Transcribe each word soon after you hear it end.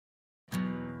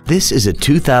This is a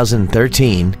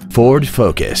 2013 Ford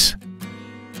Focus.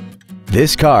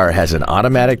 This car has an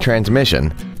automatic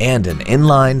transmission and an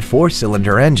inline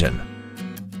 4-cylinder engine.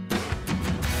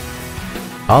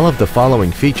 All of the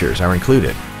following features are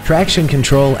included: traction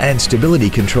control and stability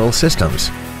control systems,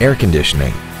 air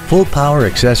conditioning, full power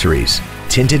accessories,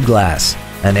 tinted glass,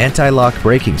 an anti-lock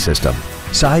braking system,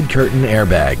 side curtain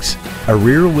airbags, a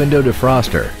rear window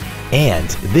defroster, and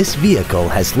this vehicle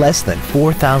has less than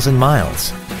 4,000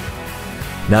 miles.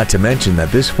 Not to mention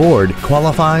that this Ford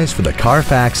qualifies for the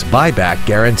Carfax buyback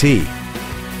guarantee.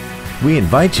 We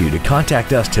invite you to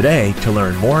contact us today to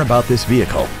learn more about this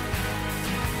vehicle.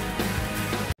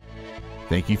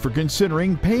 Thank you for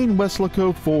considering Payne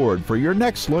Weslaco Ford for your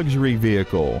next luxury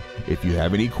vehicle. If you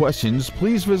have any questions,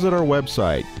 please visit our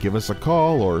website, give us a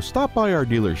call, or stop by our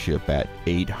dealership at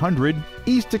 800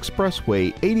 East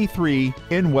Expressway 83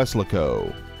 in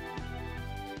Weslaco.